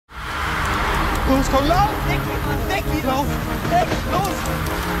Los, komm, lauf! Weg, lauf! Weg, los!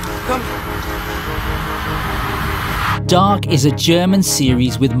 Komm! Dark is a German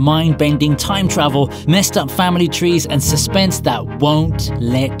series with mind-bending time travel, messed up family trees, and suspense that won't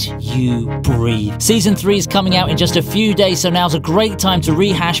let you breathe. Season 3 is coming out in just a few days, so now's a great time to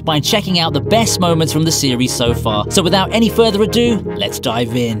rehash by checking out the best moments from the series so far. So without any further ado, let's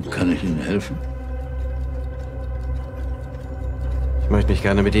dive in. Kann ich Ihnen helfen? Ich möchte mich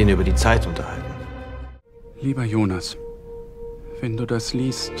gerne mit Ihnen über die Zeit unterhalten. Lieber Jonas, wenn du das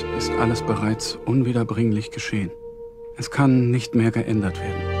liest, ist alles bereits unwiederbringlich geschehen. Es kann nicht mehr geändert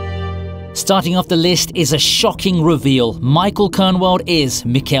werden. Starting off the list is a shocking reveal. Michael Kernwald is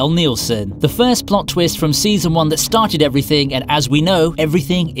Mikkel Nielsen. The first plot twist from season 1 that started everything, and as we know,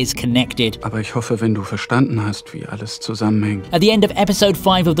 everything is connected. Aber ich hoffe, wenn du verstanden hast, wie alles zusammenhängt. At the end of episode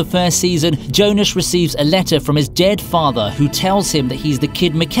 5 of the first season, Jonas receives a letter from his dead father who tells him that he's the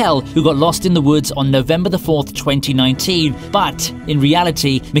kid Mikkel who got lost in the woods on November the 4th, 2019. But in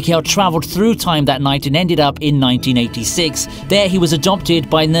reality, Mikkel traveled through time that night and ended up in 1986. There he was adopted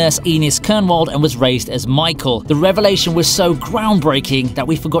by nurse Ines Kernwald and was raised as Michael. The revelation was so groundbreaking that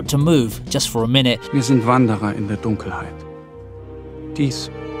we forgot to move just for a minute. Wir sind Wanderer in der Dunkelheit.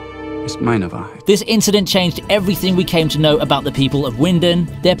 Dies ist meine Wahrheit. This incident changed everything we came to know about the people of Winden,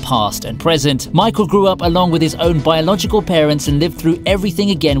 their past and present. Michael grew up along with his own biological parents and lived through everything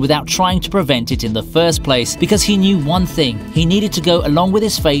again without trying to prevent it in the first place, because he knew one thing: he needed to go along with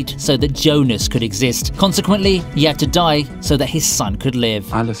his fate so that Jonas could exist. Consequently, he had to die so that his son could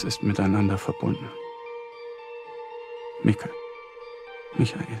live. Alles ist miteinander verbunden. Michael.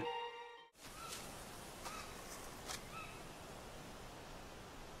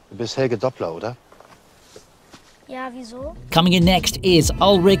 Du bist Helge Doppler, oder? Ja, wieso? Coming in next is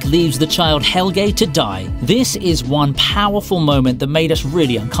Ulrich leaves the child Helge to die. This is one powerful moment that made us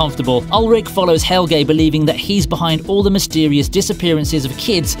really uncomfortable. Ulrich follows Helge believing that he's behind all the mysterious disappearances of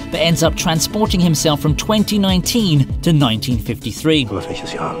kids, but ends up transporting himself from 2019 to 1953. Aber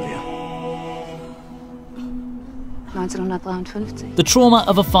welches Jahr haben wir? 1953. The trauma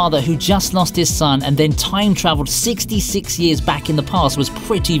of a father who just lost his son and then time traveled 66 years back in the past was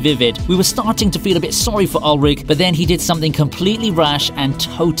pretty vivid. We were starting to feel a bit sorry for Ulrich, but then he did something completely rash and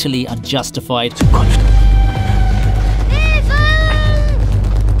totally unjustified. Zukunft.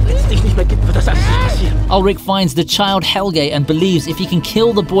 Wenn es dich nicht mehr gibt, wird das alles nicht passieren. Ulrich finds the child Helge and believes if he can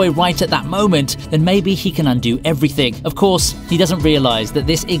kill the boy right at that moment, then maybe he can undo everything. Of course, he doesn't realize that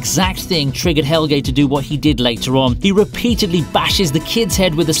this exact thing triggered Helge to do what he did later on. He repeatedly bashes the kid's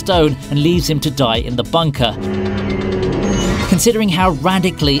head with a stone and leaves him to die in the bunker. Considering how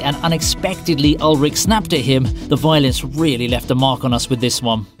radically and unexpectedly Ulrich snapped at him, the violence really left a mark on us with this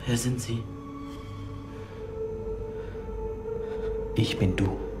one. Wer sind Sie? Ich bin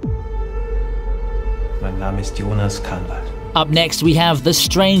du. Mein Name ist Jonas Kernwald. Up next, we have the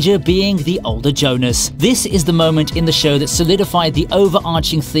stranger being the older Jonas. This is the moment in the show that solidified the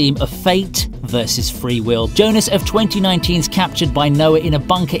overarching theme of fate versus free will. Jonas of 2019 is captured by Noah in a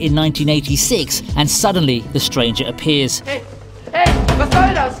bunker in 1986, and suddenly the stranger appears. Hey, was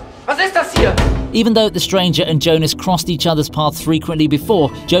soll das? Was ist das hier? Even though the stranger and Jonas crossed each other's paths frequently before,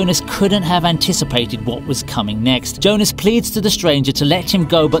 Jonas couldn't have anticipated what was coming next. Jonas pleads to the stranger to let him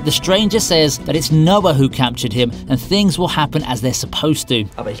go, but the stranger says that it's Noah who captured him and things will happen as they're supposed to.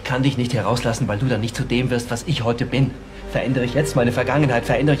 Aber ich kann dich nicht herauslassen, weil du dann nicht zu dem wirst, was ich heute bin. Verändere ich jetzt meine Vergangenheit,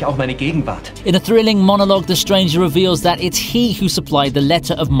 verändere ich auch meine Gegenwart. In a thrilling monologue, the stranger reveals that it's he who supplied the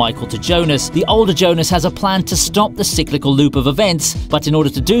letter of Michael to Jonas. The older Jonas has a plan to stop the cyclical loop of events, but in order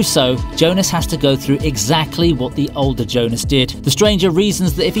to do so, Jonas has to go through exactly what the older Jonas did. The stranger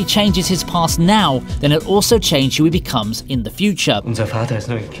reasons that if he changes his past now, then it'll also change who he becomes in the future. Unser Vater ist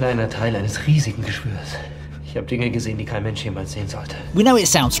nur ein kleiner Teil eines riesigen Geschwürs. Ich habe Dinge gesehen, die kein Mensch jemals sehen sollte. We know it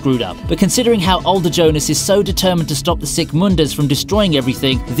sounds screwed up, but considering how older Jonas is so determined to stop the Sigmunders from destroying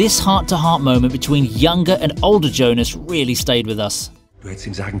everything, this heart-to-heart moment between younger and older Jonas really stayed with us. Du hättest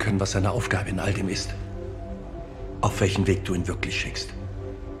ihm sagen können, was seine Aufgabe in all dem ist. Auf welchen Weg du ihn wirklich schickst.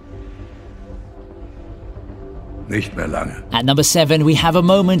 Nicht mehr lange. At number 7, we have a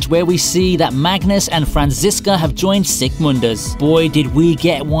moment where we see that Magnus and Franziska have joined Sigmunders. Boy, did we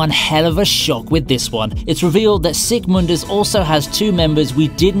get one hell of a shock with this one. It's revealed that Sigmunders also has two members we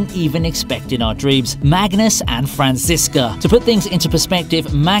didn't even expect in our dreams, Magnus and Franziska. To put things into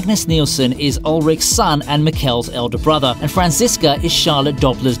perspective, Magnus Nielsen is Ulrich's son and Mikkel's elder brother, and Franziska is Charlotte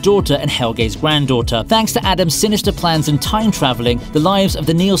Doppler's daughter and Helge's granddaughter. Thanks to Adam's sinister plans and time traveling, the lives of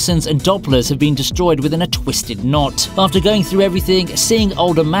the Nielsens and Dopplers have been destroyed within a twisted knot. not. After going through everything, seeing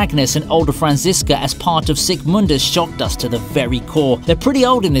older Magnus and older Franziska as part of Sic Mundus shocked us to the very core. They're pretty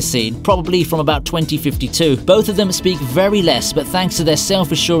old in this scene, probably from about 2052. Both of them speak very less, but thanks to their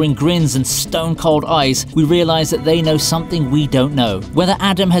self-assuring grins and stone-cold eyes, we realize that they know something we don't know. Whether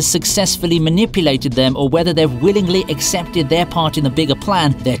Adam has successfully manipulated them or whether they've willingly accepted their part in the bigger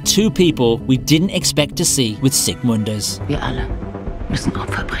plan, they're two people we didn't expect to see with Sic Mundus. Wir alle müssen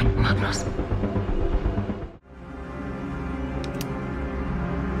Opfer bringen, Magnus.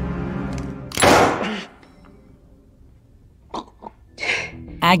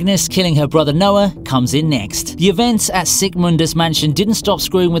 Agnes killing her brother Noah comes in next. The events at Sic Mundus mansion didn't stop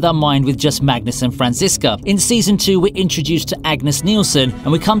screwing with our mind with just Magnus and Franziska. In season 2, we're introduced to Agnes Nielsen,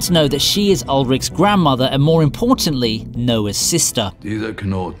 and we come to know that she is Ulrich's grandmother and, more importantly, Noah's sister. Dieser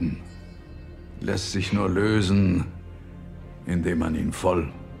Knoten lässt sich nur lösen, indem man ihn voll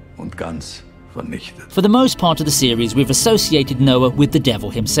und ganz vernichtet. For the most part of the series, we've associated Noah with the devil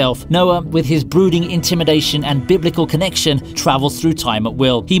himself. Noah, with his brooding intimidation and biblical connection, travels through time at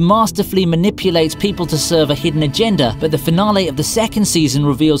will. He masterfully manipulates people to serve a hidden agenda, but the finale of the second season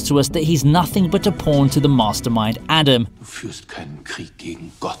reveals to us that he's nothing but a pawn to the mastermind Adam. Du führst keinen Krieg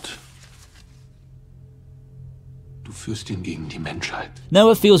gegen Gott. Du führst ihn gegen die Menschheit.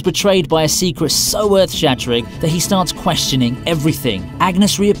 Noah feels betrayed by a secret so earth-shattering that he starts questioning everything.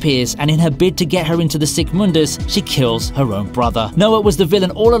 Agnes reappears, and in her bid to get her into the Sic Mundus, she kills her own brother. Noah was the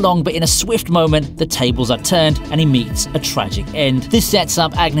villain all along, but in a swift moment, the tables are turned and he meets a tragic end. This sets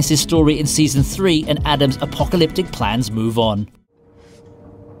up Agnes' story in season 3, and Adam's apocalyptic plans move on.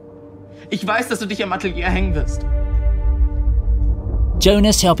 Ich weiß, dass du dich am Atelier hängen wirst.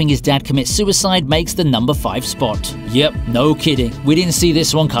 Jonas helping his dad commit suicide makes the number 5 spot. Yep, no kidding. We didn't see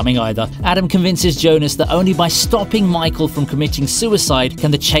this one coming either. Adam convinces Jonas that only by stopping Michael from committing suicide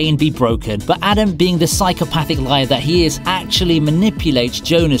can the chain be broken. But Adam, being the psychopathic liar that he is, actually manipulates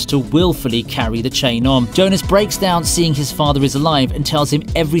Jonas to willfully carry the chain on. Jonas breaks down seeing his father is alive and tells him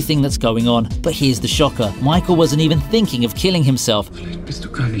everything that's going on. But here's the shocker. Michael wasn't even thinking of killing himself. Vielleicht bist du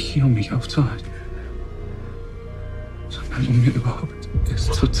gar nicht hier, mich aufzuhalten, sondern mir überhaupt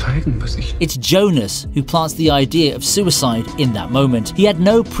zu zeigen, was ich... It's Jonas who plants the idea of suicide in that moment. He had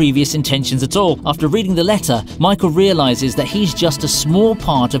no previous intentions at all. After reading the letter, Michael realizes that he's just a small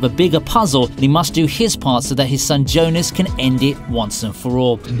part of a bigger puzzle and he must do his part so that his son Jonas can end it once and for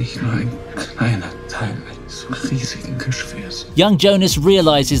all. Bin ich nur ein kleiner Teil eines riesigen Geschwärs. Young Jonas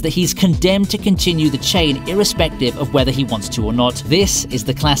realizes that he's condemned to continue the chain irrespective of whether he wants to or not. This is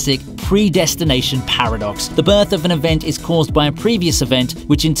the classic predestination paradox. The birth of an event is caused by a previous event,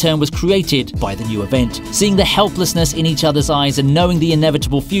 which in turn was created by the new event. Seeing the helplessness in each other's eyes and knowing the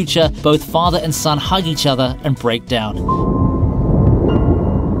inevitable future, both father and son hug each other and break down.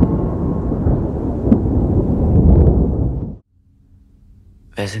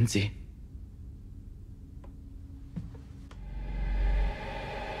 Wer sind Sie?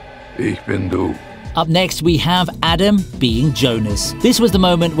 Ich bin du. Up next, we have Adam being Jonas. This was the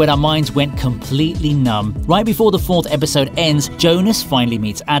moment when our minds went completely numb. Right before the 4th episode ends, Jonas finally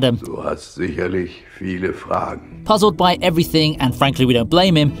meets Adam. Du hast sicherlich viele Fragen. Puzzled by everything, and frankly we don't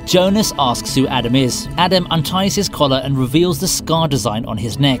blame him, Jonas asks who Adam is. Adam unties his collar and reveals the scar design on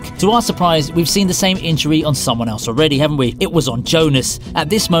his neck. To our surprise, we've seen the same injury on someone else already, haven't we? It was on Jonas. At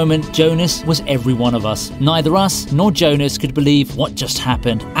this moment, Jonas was every one of us. Neither us nor Jonas could believe what just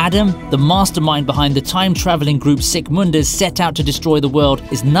happened. Adam, the mastermind behind the time-traveling group Sic Mundus set out to destroy the world,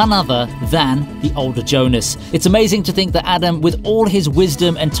 is none other than the older Jonas. It's amazing to think that Adam, with all his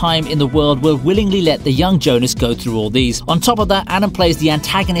wisdom and time in the world, will willingly let the young Jonas go through all these. On top of that, Adam plays the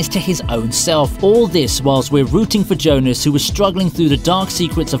antagonist to his own self. All this whilst we're rooting for Jonas, who was struggling through the dark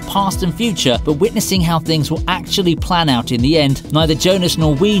secrets of past and future, but witnessing how things will actually plan out in the end. Neither Jonas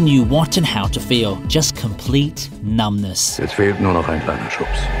nor we knew what and how to feel. Just complete numbness. Jetzt fehlt nur noch ein kleiner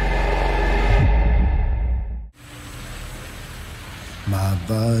Schubs. My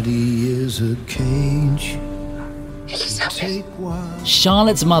body is a cage.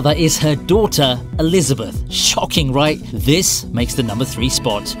 Charlotte's mother is her daughter, Elizabeth. Shocking, right? This makes the number 3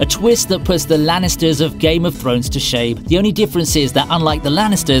 spot. A twist that puts the Lannisters of Game of Thrones to shame. The only difference is that unlike the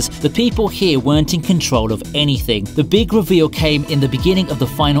Lannisters, the people here weren't in control of anything. The big reveal came in the beginning of the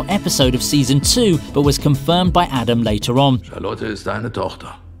final episode of season 2, but was confirmed by Adam later on. Charlotte ist deine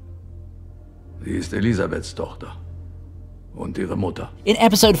Tochter. Sie ist Elisabeths Tochter. Und ihre Mutter. In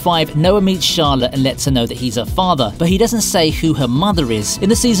episode 5, Noah meets Charlotte and lets her know that he's her father, but he doesn't say who her mother is. In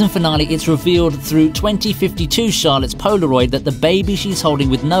the season finale, it's revealed through 2052 Charlotte's Polaroid that the baby she's holding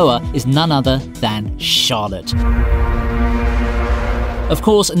with Noah is none other than Charlotte. Of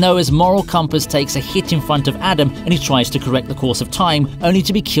course, Noah's moral compass takes a hit in front of Adam and he tries to correct the course of time, only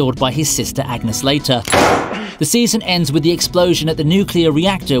to be killed by his sister Agnes later. The season ends with the explosion at the nuclear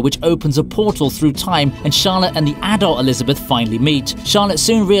reactor, which opens a portal through time, and Charlotte and the adult Elizabeth finally meet. Charlotte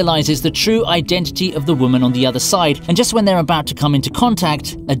soon realizes the true identity of the woman on the other side, and just when they're about to come into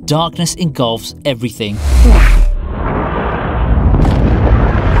contact, a darkness engulfs everything.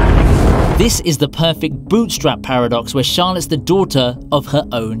 This is the perfect bootstrap paradox where Charlotte's the daughter of her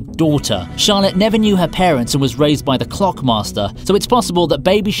own daughter. Charlotte never knew her parents and was raised by the Clockmaster, so it's possible that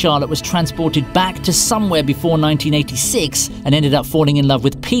baby Charlotte was transported back to somewhere before 1986 and ended up falling in love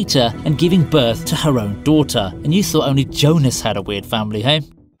with Peter and giving birth to her own daughter. And you thought only Jonas had a weird family, hey?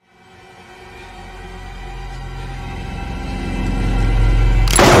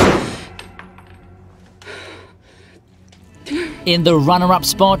 In the runner-up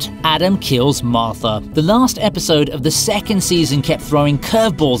spot, Adam kills Martha. The last episode of the second season kept throwing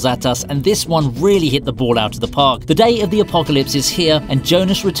curveballs at us, and this one really hit the ball out of the park. The day of the apocalypse is here, and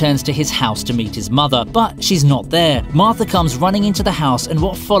Jonas returns to his house to meet his mother, but she's not there. Martha comes running into the house, and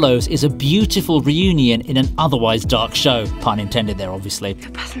what follows is a beautiful reunion in an otherwise dark show. Pun intended there, obviously. Wir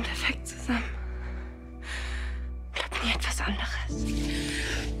passen perfekt zusammen. Bleibt nie etwas anderes.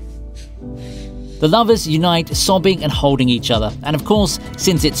 The lovers unite, sobbing and holding each other. And of course,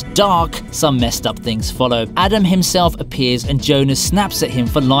 since it's dark, some messed up things follow. Adam himself appears and Jonas snaps at him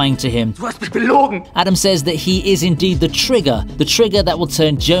for lying to him. Du hast mich belogen! Adam says that he is indeed the trigger that will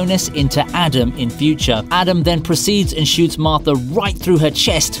turn Jonas into Adam in future. Adam then proceeds and shoots Martha right through her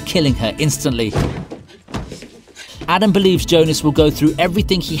chest, killing her instantly. Adam believes Jonas will go through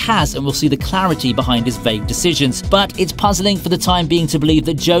everything he has and will see the clarity behind his vague decisions. But it's puzzling for the time being to believe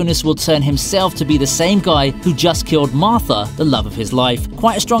that Jonas will turn himself to be the same guy who just killed Martha, the love of his life.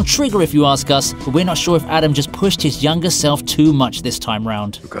 Quite a strong trigger if you ask us, but we're not sure if Adam just pushed his younger self too much this time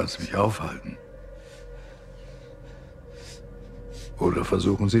round. Du kannst mich aufhalten. Oder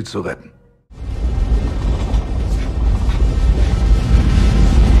versuchen, sie zu retten.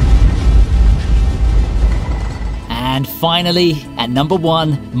 And finally, at number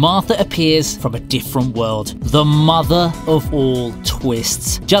 1, Martha appears from a different world. The mother of all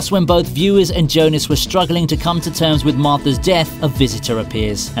twists. Just when both viewers and Jonas were struggling to come to terms with Martha's death, a visitor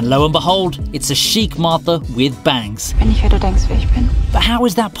appears. And lo and behold, it's a chic Martha with bangs. Bin nicht, wer du denkst, wer ich bin. But how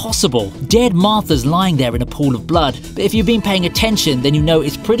is that possible? Dead Martha's lying there in a pool of blood. But if you've been paying attention, then you know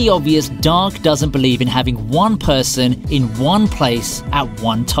it's pretty obvious Dark doesn't believe in having one person in one place at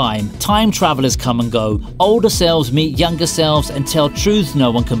one time. Time travelers come and go. Older selves meet younger selves and tell truths no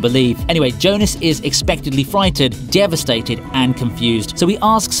one can believe. Anyway, Jonas is expectedly frightened, devastated and confused. So he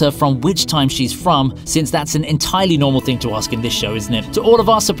asks her from which time she's from, since that's an entirely normal thing to ask in this show, isn't it? To all of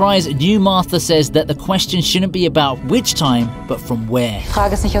our surprise, new Martha says that the question shouldn't be about which time, but from where.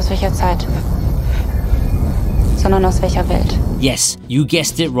 Frage ist nicht aus welcher Zeit, sondern aus welcher Welt. Yes, you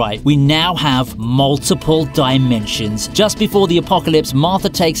guessed it right. We now have multiple dimensions. Just before the apocalypse, Martha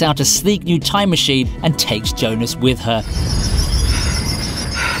takes out a sleek new time machine and takes Jonas with her.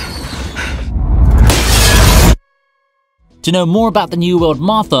 To know more about the New World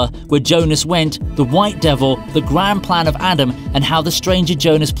Martha, where Jonas went, the White Devil, the grand plan of Adam, and how the stranger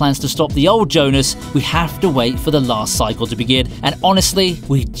Jonas plans to stop the old Jonas, we have to wait for the last cycle to begin. And honestly,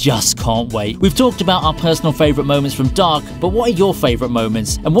 we just can't wait. We've talked about our personal favourite moments from Dark, but what are your favourite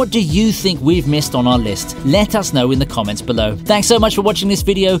moments? And what do you think we've missed on our list? Let us know in the comments below. Thanks so much for watching this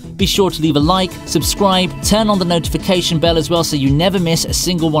video. Be sure to leave a like, subscribe, turn on the notification bell as well so you never miss a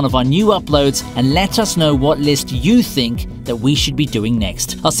single one of our new uploads, and let us know what list you think that we should be doing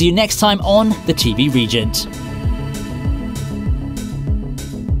next. I'll see you next time on the TV Regent.